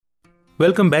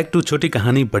Welcome back to छोटी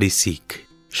कहानी बड़ी सीख।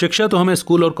 शिक्षा तो हमें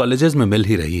स्कूल और कॉलेजेस में मिल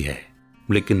ही रही है,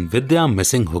 लेकिन विद्या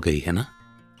मिसिंग हो गई है ना।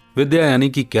 विद्या यानी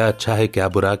कि क्या अच्छा है, क्या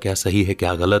बुरा, क्या सही है,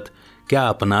 क्या गलत, क्या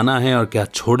अपनाना है और क्या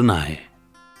छोड़ना है,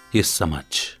 ये समझ,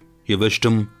 ये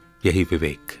विजडम, यही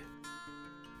विवेक।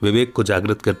 विवेक को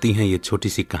जागृत करती हैं ये छोटी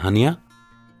सी कहानियां।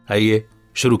 आइए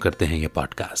शुरू करते हैं ये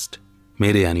पॉडकास्ट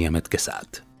मेरे यानी अमित के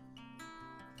साथ।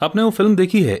 आपने वो फिल्म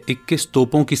देखी है 21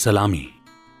 तोपों की सलामी?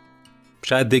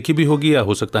 शायद देखी भी होगी या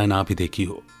हो सकता है ना भी देखी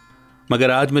हो,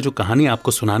 मगर आज मैं जो कहानी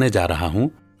आपको सुनाने जा रहा हूं,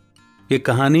 ये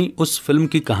कहानी उस फिल्म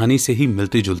की कहानी से ही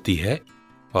मिलती जुलती है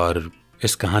और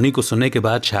इस कहानी को सुनने के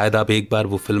बाद शायद आप एक बार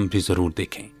वो फिल्म भी जरूर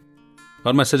देखें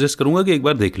और मैं सजेस्ट करूंगा कि एक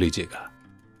बार देख लीजिएगा।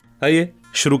 आइए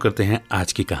शुरू करते हैं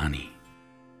आज की कहानी।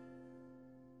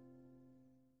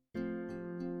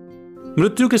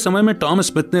 मृत्यु के समय में टॉम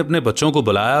स्मिथ ने अपने बच्चों को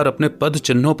बुलाया और अपने पद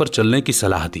चिन्हों पर चलने की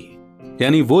सलाह दी,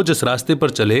 यानी वो जिस रास्ते पर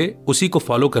चले उसी को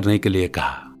फॉलो करने के लिए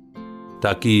कहा,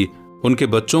 ताकि उनके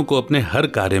बच्चों को अपने हर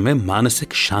कार्य में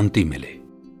मानसिक शांति मिले।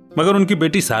 मगर उनकी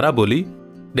बेटी सारा बोली,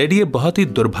 डैडी ये बहुत ही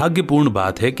दुर्भाग्यपूर्ण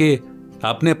बात है कि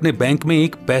आपने अपने बैंक में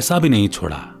एक पैसा भी नहीं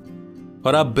छोड़ा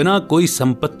और आप बिना कोई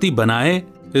संपत्ति बनाए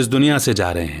इस दुनिया से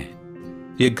जा रहे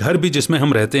हैं। ये घर भी जिसमें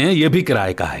हम रहते हैं ये भी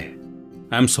किराए का है।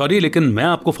 आई एम सॉरी, लेकिन मैं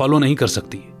आपको फॉलो नहीं कर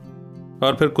सकती।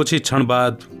 और फिर कुछ ही क्षण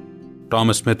बाद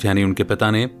टॉम स्मिथ यानी उनके पिता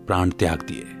ने प्राण त्याग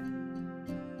दिए।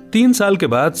 3 साल के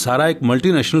बाद सारा एक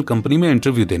मल्टीनेशनल कंपनी में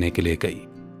इंटरव्यू देने के लिए गई।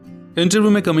 इंटरव्यू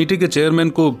में कमेटी के चेयरमैन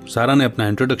को सारा ने अपना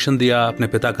इंट्रोडक्शन दिया, अपने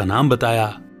पिता का नाम बताया।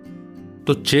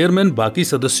 तो चेयरमैन बाकी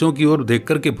सदस्यों की ओर देख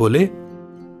करके बोले,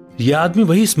 यह आदमी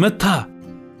वही स्मिथ था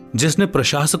जिसने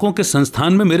प्रशासकों के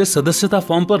संस्थान में मेरे सदस्यता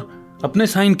फॉर्म पर अपने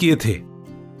साइन किए थे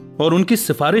और उनकी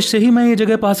सिफारिश से ही मैं ये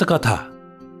जगह पा सका था।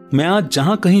 मैं आज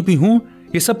जहां कहीं भी हूं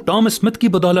ये सब टॉम स्मिथ की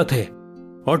बदौलत है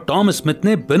और टॉम स्मिथ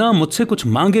ने बिना मुझसे कुछ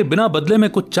मांगे, बिना बदले में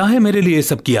कुछ चाहे मेरे लिए ये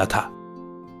सब किया था।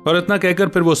 और इतना कहकर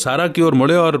फिर वो सारा की ओर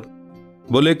मुड़े और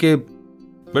बोले कि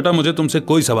बेटा मुझे तुमसे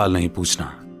कोई सवाल नहीं पूछना,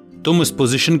 तुम इस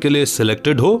पोजीशन के लिए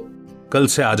सिलेक्टेड हो, कल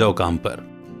से आ जाओ काम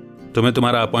पर, तुम्हें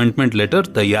तुम्हारा अपॉइंटमेंट लेटर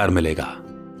तैयार मिलेगा।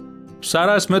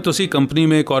 सारा स्मिथ उसी कंपनी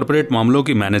में कॉर्पोरेट मामलों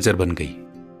की मैनेजर बन गई।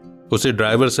 उसे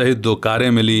ड्राइवर सहित 2 कारें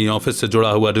मिली, ऑफिस से जुड़ा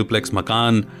हुआ डुप्लेक्स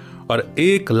मकान और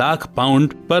 1 लाख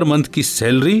पाउंड पर मंथ की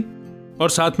सैलरी और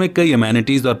साथ में कई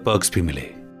अमेनिटीज और पर्क्स भी मिले।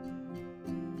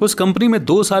 उस कंपनी में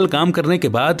 2 साल काम करने के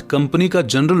बाद कंपनी का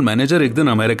जनरल मैनेजर एक दिन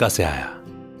अमेरिका से आया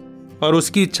और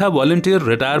उसकी इच्छा वॉलंटियर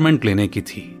रिटायरमेंट लेने की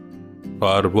थी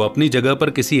और वो अपनी जगह पर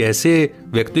किसी ऐसे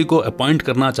व्यक्ति को अपॉइंट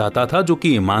करना चाहता था जो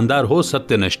कि ईमानदार हो,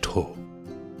 सत्यनिष्ठ हो।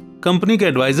 कंपनी के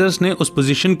एडवाइजर्स ने उस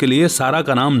पोजीशन के लिए सारा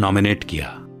का नाम नॉमिनेट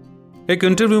किया। एक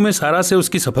इंटरव्यू में सारा से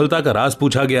उसकी सफलता का राज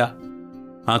पूछा गया।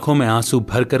 आंखों में आंसू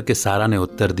भर करके सारा ने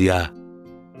उत्तर दिया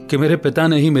कि मेरे पिता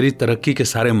ने ही मेरी तरक्की के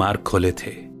सारे मार्ग खोले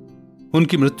थे।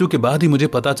 उनकी मृत्यु के बाद ही मुझे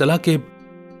पता चला कि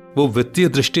वो वित्तीय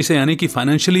दृष्टि से यानी कि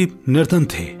फाइनेंशियली निर्धन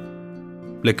थे,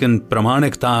 लेकिन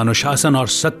प्रामाणिकता, अनुशासन और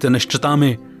सत्यनिष्ठता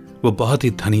में वो बहुत ही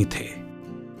धनी थे।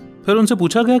 फिर उनसे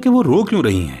पूछा गया कि वो रो क्यों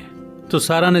रही हैं, तो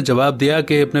सारा ने जवाब दिया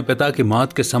कि अपने पिता की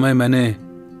मौत के समय मैंने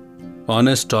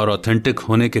ऑनेस्ट और ऑथेंटिक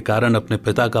होने के कारण अपने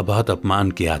पिता का बहुत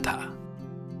अपमान किया था।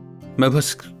 मैं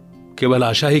बस केवल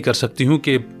आशा ही कर सकती हूं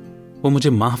कि वो मुझे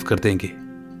माफ कर देंगे।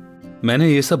 मैंने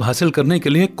ये सब हासिल करने के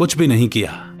लिए कुछ भी नहीं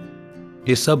किया,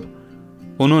 ये सब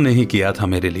उन्होंने ही किया था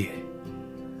मेरे लिए।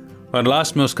 और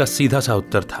लास्ट में उसका सीधा सा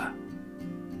उत्तर था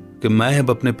कि मैं अब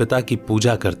अपने पिता की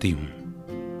पूजा करती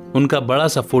हूं। उनका बड़ा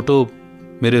सा फोटो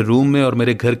मेरे रूम में और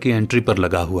मेरे घर की एंट्री पर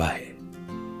लगा हुआ है।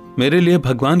 मेरे लिए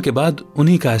भगवान के बाद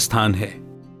उन्हीं का स्थान है।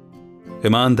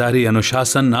 ईमानदारी,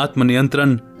 अनुशासन,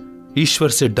 आत्मनियंत्रण, ईश्वर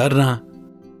से डरना,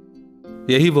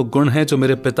 यही वो गुण हैं जो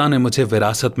मेरे पिता ने मुझे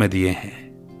विरासत में दिए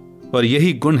हैं और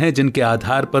यही गुण हैं जिनके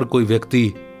आधार पर कोई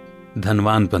व्यक्ति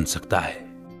धनवान बन सकता है।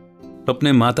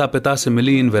 अपने माता पिता से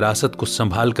मिली इन विरासत को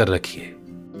संभाल कर रखिए।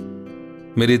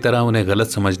 मेरी तरह उन्हें गलत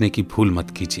समझने की भूल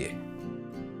मत कीजिए।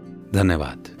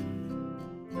 धन्यवाद।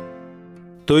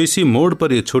 तो इसी मोड़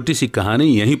पर यह छोटी सी कहानी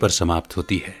यहीं पर समाप्त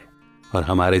होती है और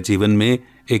हमारे जीवन में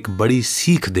एक बड़ी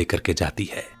सीख देकर के जाती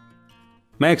है।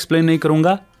 मैं एक्सप्लेन नहीं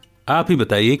करूंगा, आप ही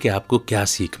बताइए कि आपको क्या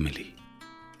सीख मिली।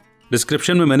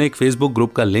 डिस्क्रिप्शन में मैंने एक फेसबुक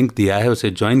ग्रुप का लिंक दिया है, उसे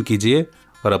ज्वाइन कीजिए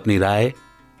और अपनी राय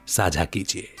साझा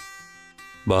कीजिए।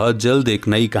 बहुत जल्द एक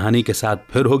नई कहानी के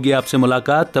साथ फिर होगी आपसे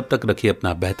मुलाकात। तब तक रखिए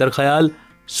अपना बेहतर ख्याल।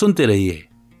 सुनते रहिए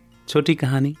छोटी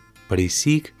कहानी बड़ी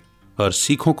सीख और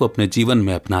सीखों को अपने जीवन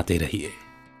में अपनाते रहिए।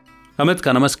 अमित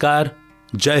का नमस्कार।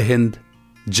 जय हिंद,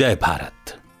 जय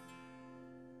Bharat.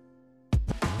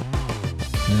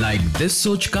 Like this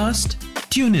Sochcast?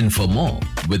 Tune in for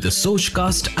more with the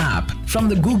Sochcast app from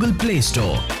the Google Play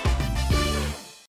Store.